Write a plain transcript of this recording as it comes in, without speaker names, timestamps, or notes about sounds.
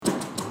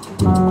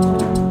Welcome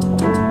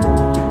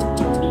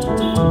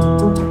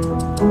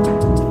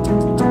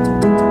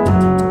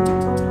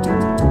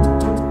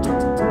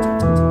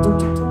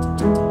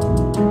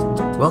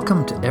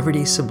to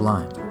Everyday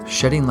Sublime,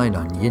 shedding light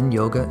on yin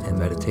yoga and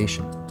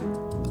meditation.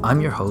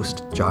 I'm your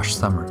host, Josh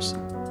Summers.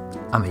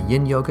 I'm a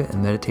yin yoga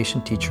and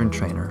meditation teacher and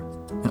trainer,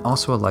 and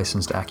also a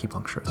licensed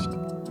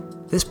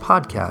acupuncturist. This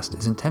podcast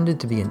is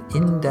intended to be an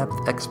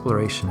in-depth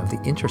exploration of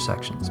the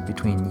intersections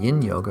between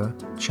yin yoga,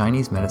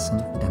 Chinese medicine,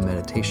 and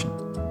meditation.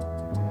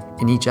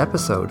 In each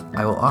episode,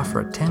 I will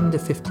offer a 10 to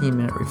 15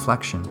 minute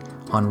reflection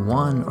on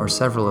one or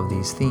several of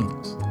these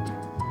themes.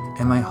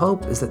 And my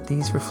hope is that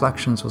these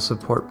reflections will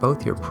support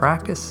both your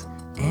practice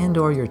and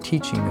or your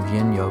teaching of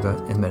yin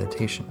yoga and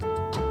meditation.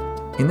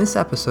 In this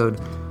episode,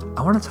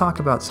 I want to talk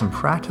about some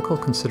practical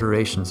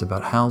considerations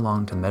about how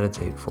long to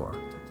meditate for.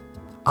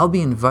 I'll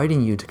be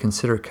inviting you to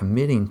consider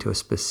committing to a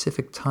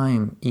specific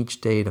time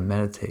each day to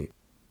meditate,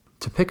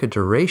 to pick a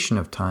duration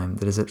of time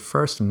that is at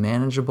first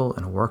manageable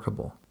and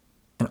workable.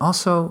 And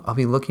also, I'll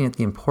be looking at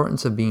the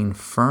importance of being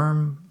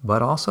firm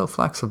but also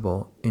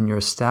flexible in your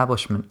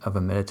establishment of a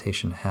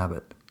meditation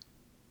habit.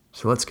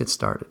 So let's get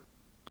started.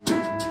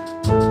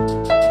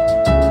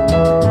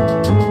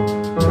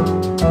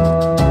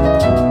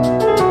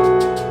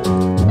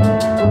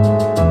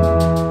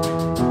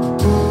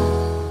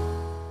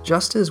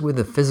 Just as with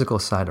the physical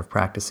side of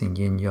practicing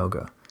yin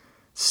yoga,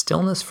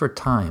 stillness for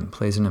time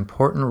plays an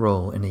important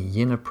role in a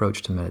yin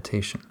approach to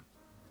meditation.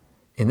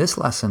 In this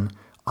lesson,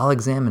 I'll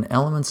examine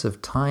elements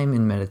of time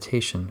in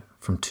meditation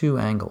from two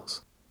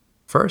angles.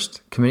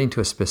 First, committing to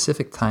a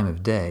specific time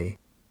of day,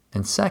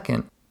 and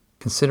second,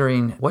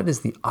 considering what is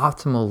the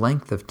optimal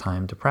length of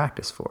time to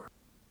practice for.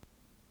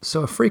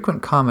 So a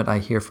frequent comment I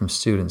hear from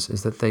students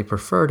is that they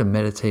prefer to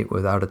meditate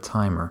without a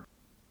timer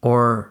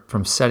or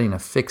from setting a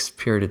fixed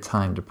period of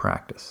time to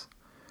practice.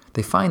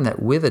 They find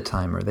that with a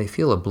timer, they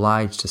feel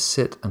obliged to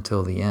sit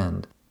until the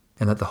end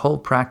and that the whole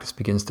practice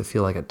begins to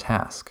feel like a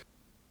task.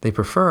 They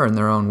prefer, in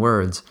their own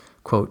words,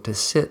 quote, to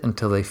sit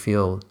until they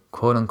feel,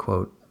 quote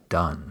unquote,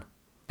 done,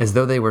 as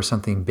though they were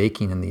something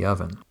baking in the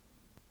oven.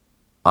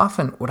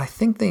 Often, what I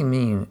think they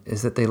mean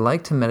is that they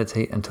like to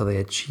meditate until they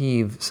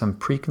achieve some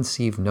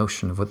preconceived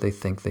notion of what they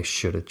think they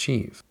should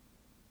achieve,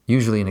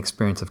 usually an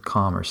experience of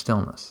calm or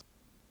stillness.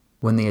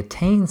 When they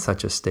attain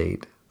such a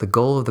state, the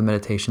goal of the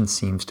meditation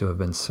seems to have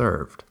been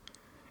served,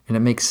 and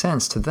it makes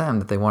sense to them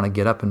that they want to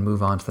get up and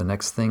move on to the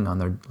next thing on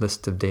their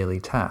list of daily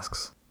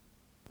tasks.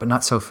 But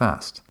not so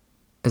fast.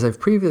 As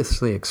I've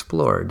previously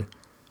explored,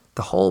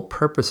 the whole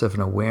purpose of an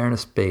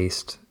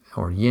awareness-based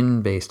or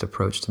yin-based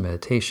approach to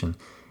meditation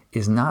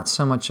is not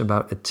so much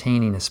about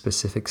attaining a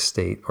specific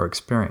state or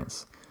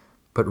experience,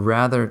 but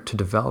rather to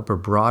develop a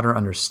broader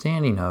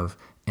understanding of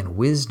and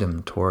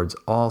wisdom towards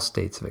all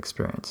states of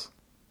experience.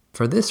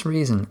 For this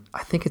reason,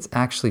 I think it's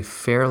actually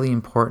fairly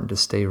important to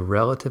stay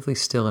relatively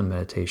still in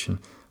meditation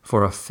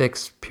for a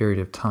fixed period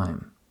of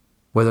time,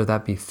 whether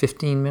that be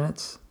 15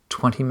 minutes,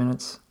 20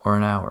 minutes, or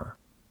an hour.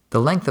 The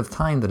length of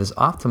time that is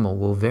optimal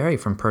will vary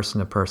from person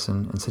to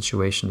person and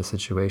situation to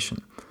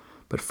situation.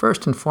 But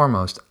first and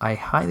foremost, I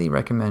highly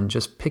recommend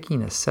just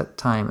picking a set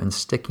time and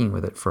sticking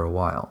with it for a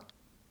while.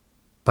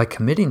 By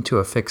committing to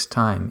a fixed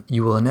time,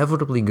 you will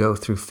inevitably go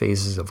through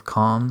phases of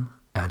calm,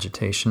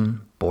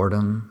 agitation,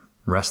 boredom,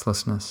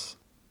 restlessness,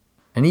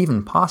 and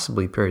even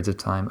possibly periods of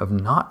time of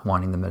not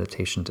wanting the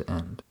meditation to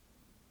end.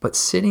 But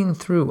sitting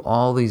through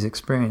all these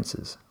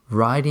experiences,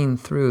 riding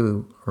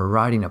through or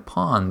riding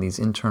upon these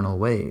internal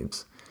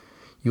waves,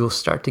 you will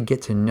start to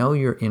get to know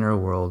your inner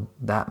world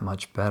that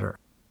much better.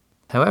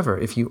 However,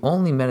 if you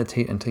only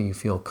meditate until you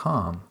feel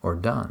calm or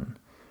done,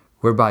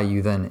 whereby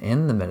you then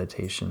end the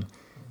meditation,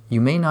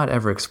 you may not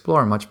ever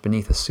explore much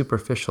beneath a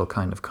superficial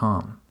kind of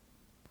calm.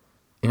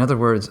 In other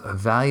words, a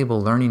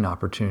valuable learning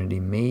opportunity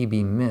may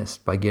be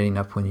missed by getting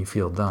up when you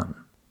feel done.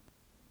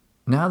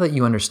 Now that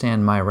you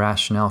understand my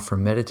rationale for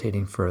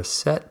meditating for a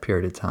set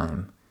period of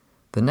time,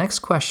 the next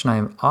question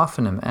I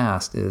often am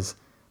asked is,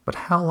 but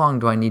how long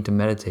do I need to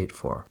meditate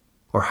for?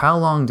 Or how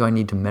long do I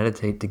need to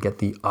meditate to get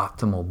the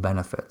optimal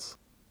benefits?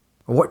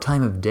 Or what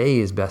time of day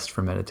is best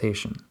for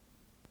meditation?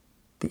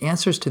 The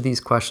answers to these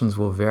questions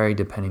will vary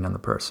depending on the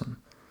person.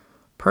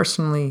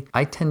 Personally,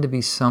 I tend to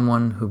be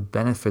someone who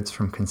benefits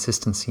from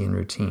consistency and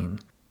routine.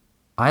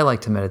 I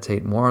like to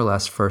meditate more or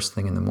less first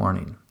thing in the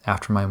morning,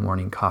 after my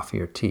morning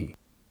coffee or tea.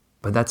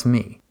 But that's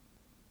me.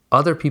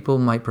 Other people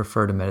might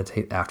prefer to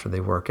meditate after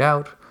they work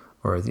out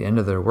or at the end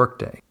of their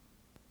workday.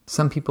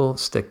 Some people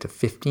stick to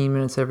 15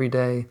 minutes every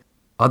day.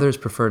 Others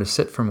prefer to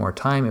sit for more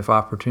time if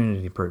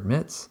opportunity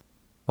permits,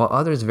 while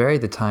others vary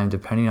the time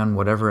depending on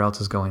whatever else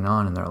is going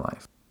on in their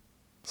life.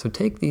 So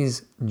take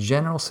these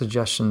general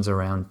suggestions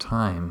around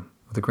time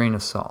with a grain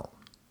of salt.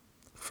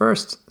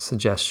 First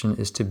suggestion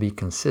is to be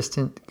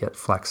consistent yet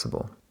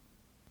flexible.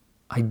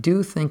 I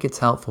do think it's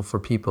helpful for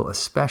people,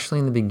 especially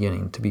in the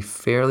beginning, to be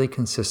fairly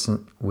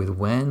consistent with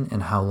when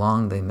and how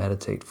long they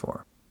meditate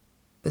for.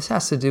 This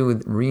has to do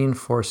with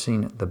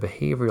reinforcing the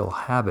behavioral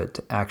habit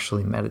to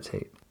actually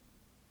meditate.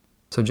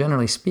 So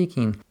generally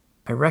speaking,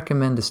 I I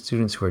recommend to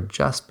students who are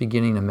just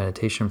beginning a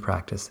meditation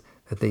practice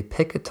that they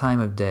pick a time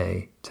of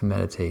day to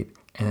meditate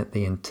and that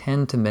they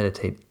intend to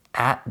meditate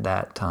at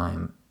that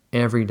time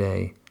every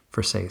day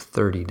for, say,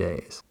 30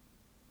 days.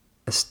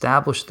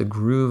 Establish the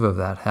groove of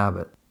that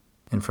habit,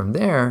 and from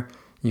there,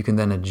 you can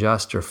then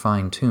adjust or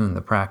fine-tune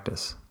the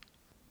practice.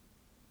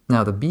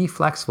 Now, the be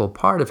flexible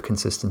part of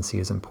consistency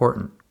is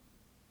important.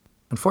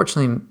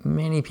 Unfortunately,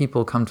 many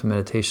people come to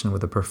meditation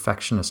with a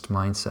perfectionist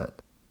mindset.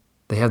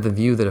 They have the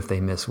view that if they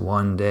miss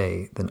one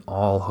day, then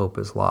all hope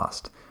is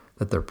lost,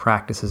 that their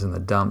practice is in the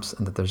dumps,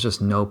 and that there's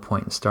just no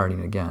point in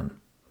starting again.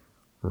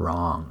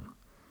 Wrong.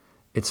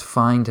 It's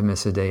fine to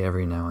miss a day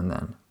every now and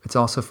then. It's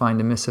also fine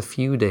to miss a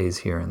few days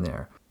here and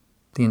there.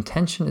 The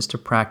intention is to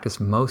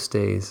practice most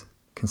days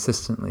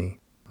consistently,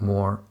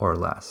 more or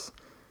less.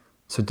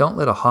 So don't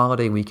let a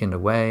holiday weekend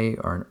away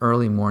or an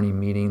early morning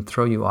meeting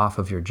throw you off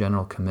of your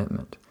general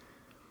commitment.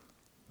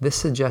 This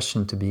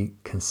suggestion to be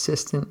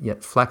consistent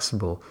yet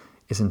flexible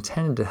is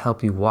intended to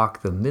help you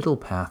walk the middle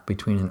path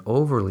between an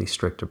overly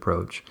strict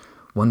approach,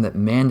 one that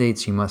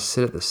mandates you must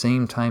sit at the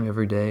same time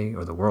every day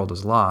or the world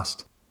is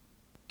lost,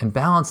 and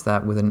balance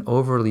that with an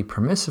overly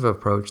permissive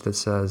approach that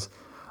says,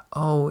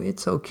 oh,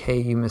 it's okay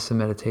you miss a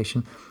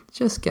meditation,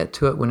 just get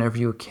to it whenever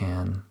you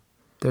can.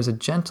 There's a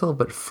gentle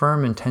but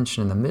firm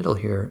intention in the middle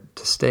here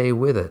to stay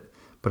with it,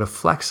 but a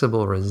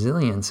flexible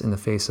resilience in the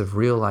face of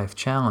real-life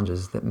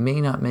challenges that may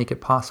not make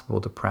it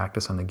possible to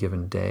practice on a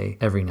given day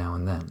every now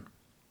and then.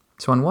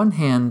 So on one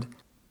hand,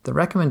 the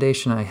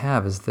recommendation I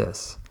have is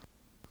this: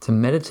 to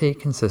meditate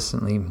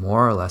consistently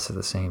more or less at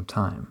the same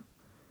time.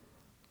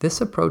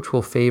 This approach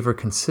will favor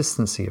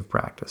consistency of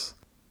practice.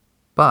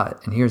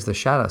 But, and here's the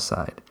shadow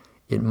side,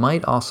 it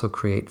might also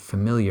create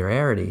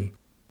familiarity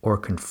or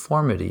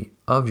conformity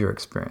of your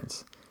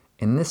experience,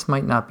 and this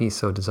might not be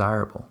so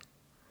desirable.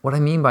 What I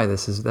mean by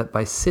this is that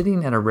by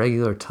sitting at a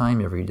regular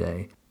time every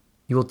day,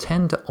 you will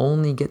tend to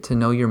only get to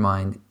know your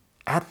mind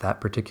at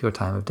that particular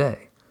time of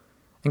day.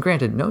 And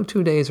granted, no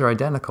 2 days are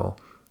identical.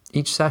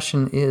 Each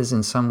session is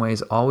in some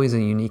ways always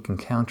a unique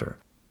encounter.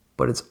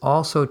 But it's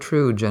also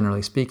true,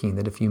 generally speaking,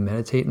 that if you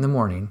meditate in the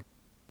morning,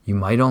 you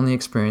might only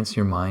experience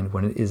your mind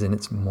when it is in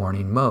its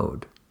morning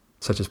mode,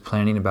 such as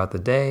planning about the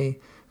day,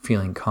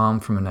 feeling calm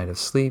from a night of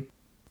sleep,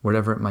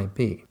 whatever it might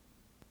be.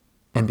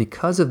 And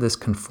because of this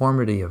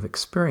conformity of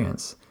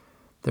experience,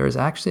 there is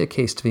actually a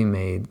case to be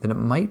made that it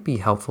might be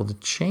helpful to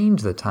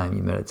change the time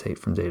you meditate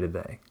from day to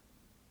day.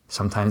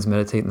 Sometimes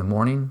meditate in the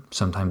morning,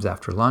 sometimes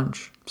after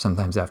lunch,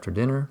 sometimes after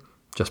dinner,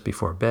 just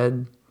before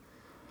bed.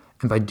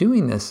 And by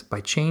doing this,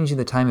 by changing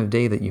the time of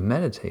day that you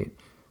meditate,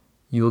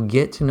 you will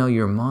get to know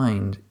your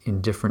mind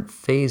in different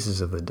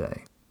phases of the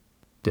day,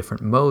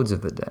 different modes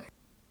of the day.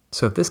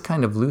 So if this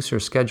kind of looser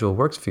schedule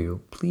works for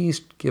you, please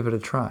give it a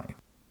try.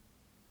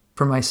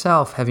 For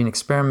myself, having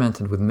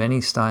experimented with many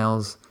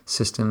styles,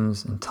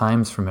 systems, and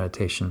times for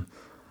meditation,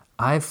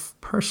 I've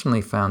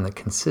personally found that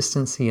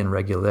consistency and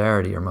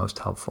regularity are most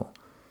helpful.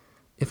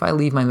 If I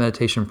leave my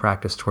meditation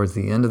practice towards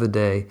the end of the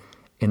day,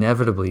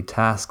 inevitably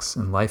tasks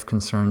and life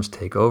concerns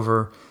take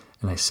over,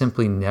 and I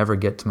simply never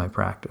get to my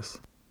practice.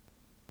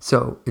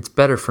 So it's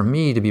better for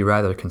me to be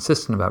rather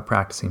consistent about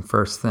practicing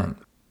first thing.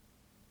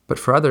 But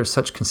for others,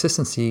 such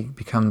consistency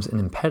becomes an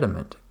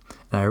impediment,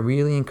 and I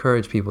really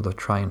encourage people to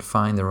try and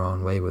find their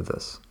own way with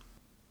this.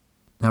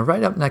 Now,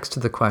 right up next to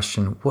the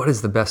question, what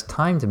is the best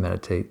time to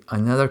meditate?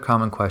 Another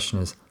common question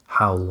is,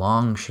 how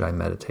long should I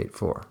meditate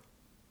for?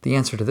 The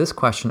answer to this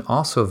question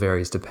also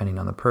varies depending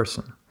on the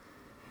person.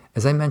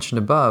 As I mentioned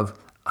above,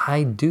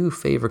 I do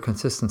favor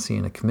consistency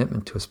and a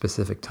commitment to a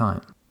specific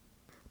time.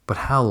 But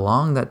how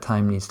long that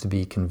time needs to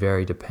be can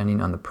vary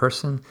depending on the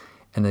person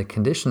and the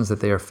conditions that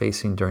they are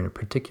facing during a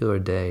particular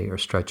day or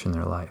stretch in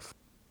their life.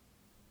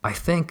 I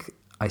think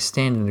I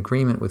stand in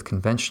agreement with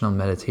conventional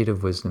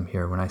meditative wisdom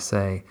here when I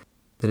say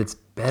that it's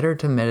better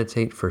to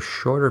meditate for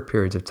shorter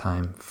periods of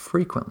time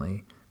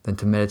frequently than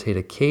to meditate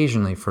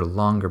occasionally for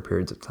longer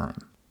periods of time.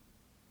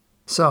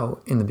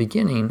 So, in the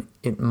beginning,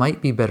 it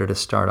might be better to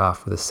start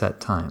off with a set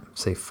time,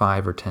 say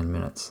 5 or 10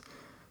 minutes.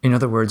 In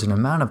other words, an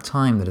amount of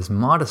time that is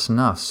modest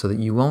enough so that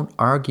you won't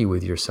argue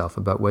with yourself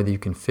about whether you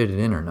can fit it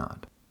in or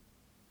not.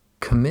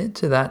 Commit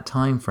to that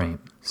time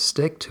frame,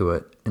 stick to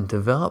it, and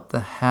develop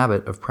the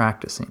habit of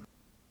practicing,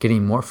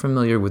 getting more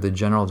familiar with the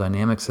general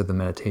dynamics of the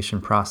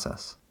meditation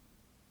process.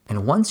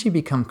 And once you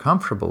become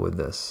comfortable with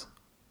this,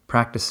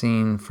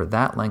 practicing for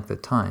that length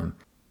of time,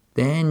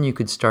 then you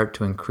could start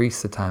to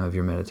increase the time of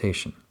your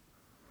meditation.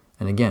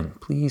 And again,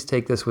 please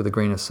take this with a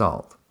grain of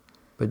salt.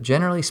 But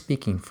generally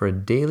speaking, for a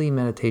daily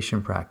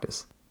meditation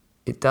practice,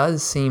 it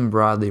does seem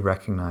broadly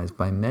recognized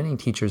by many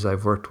teachers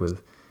I've worked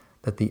with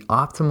that the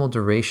optimal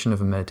duration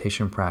of a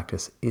meditation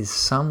practice is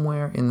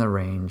somewhere in the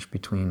range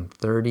between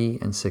 30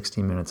 and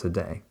 60 minutes a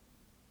day.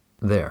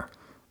 There,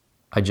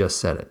 I just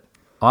said it.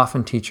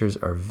 Often teachers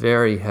are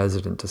very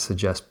hesitant to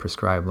suggest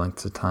prescribed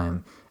lengths of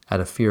time out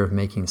of fear of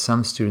making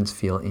some students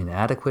feel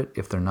inadequate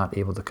if they're not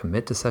able to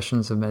commit to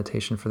sessions of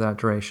meditation for that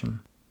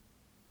duration.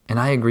 And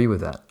I agree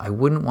with that. I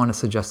wouldn't want to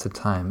suggest a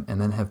time and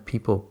then have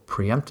people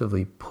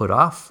preemptively put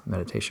off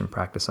meditation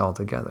practice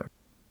altogether.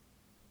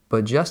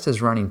 But just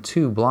as running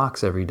 2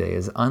 blocks every day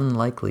is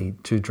unlikely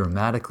to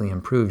dramatically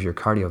improve your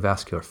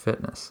cardiovascular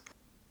fitness,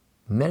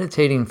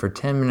 meditating for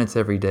 10 minutes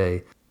every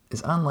day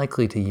is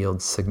unlikely to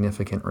yield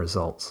significant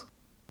results.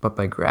 But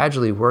by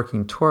gradually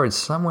working towards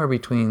somewhere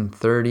between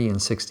 30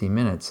 and 60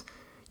 minutes,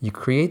 you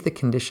create the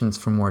conditions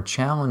for more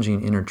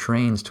challenging inner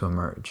terrains to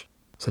emerge,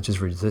 such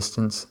as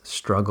resistance,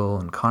 struggle,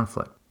 and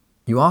conflict.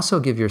 You also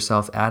give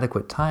yourself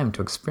adequate time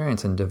to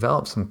experience and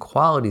develop some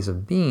qualities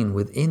of being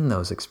within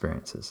those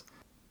experiences.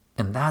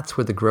 And that's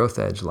where the growth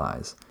edge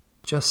lies,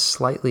 just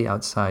slightly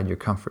outside your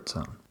comfort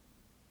zone.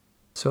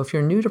 So if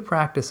you're new to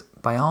practice,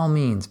 by all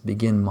means,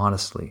 begin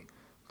modestly.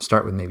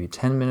 Start with maybe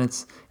 10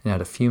 minutes and add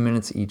a few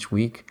minutes each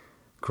week,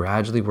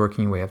 gradually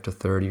working your way up to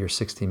 30 or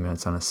 60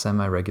 minutes on a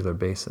semi-regular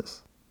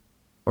basis.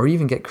 Or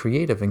even get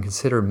creative and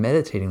consider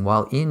meditating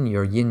while in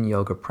your yin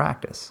yoga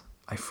practice.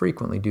 I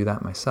frequently do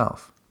that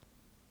myself.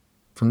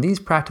 From these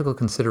practical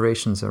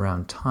considerations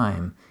around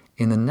time,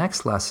 in the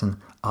next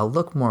lesson, I'll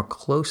look more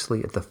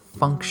closely at the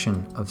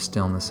function of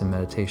stillness in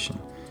meditation.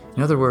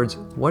 In other words,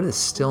 what does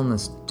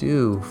stillness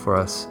do for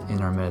us in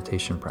our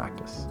meditation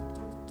practice?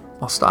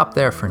 I'll stop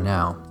there for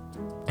now,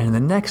 and in the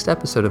next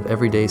episode of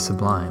Everyday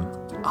Sublime,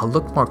 I'll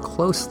look more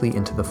closely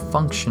into the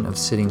function of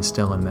sitting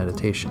still in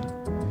meditation,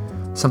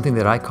 something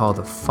that I call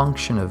the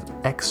function of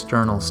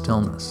external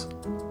stillness.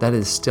 That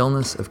is,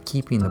 stillness of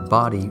keeping the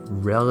body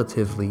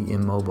relatively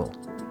immobile.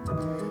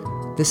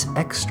 This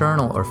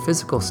external or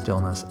physical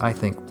stillness, I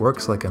think,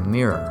 works like a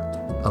mirror,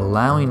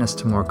 allowing us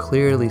to more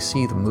clearly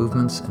see the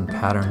movements and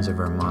patterns of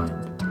our mind.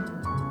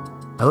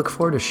 I look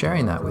forward to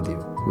sharing that with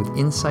you, with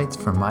insights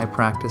from my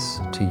practice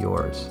to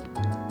yours.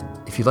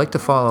 If you'd like to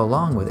follow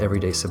along with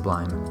Everyday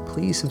Sublime,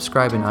 please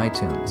subscribe in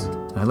iTunes,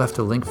 and I left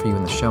a link for you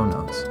in the show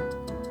notes.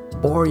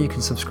 Or you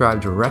can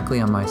subscribe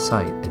directly on my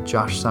site at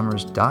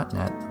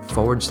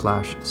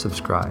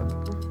joshsummers.net/subscribe.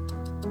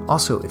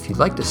 Also, if you'd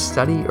like to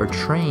study or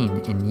train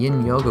in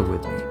Yin Yoga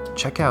with me,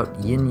 check out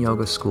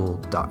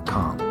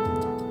yinyogaschool.com.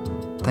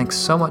 Thanks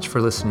so much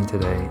for listening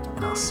today,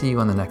 and I'll see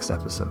you on the next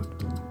episode.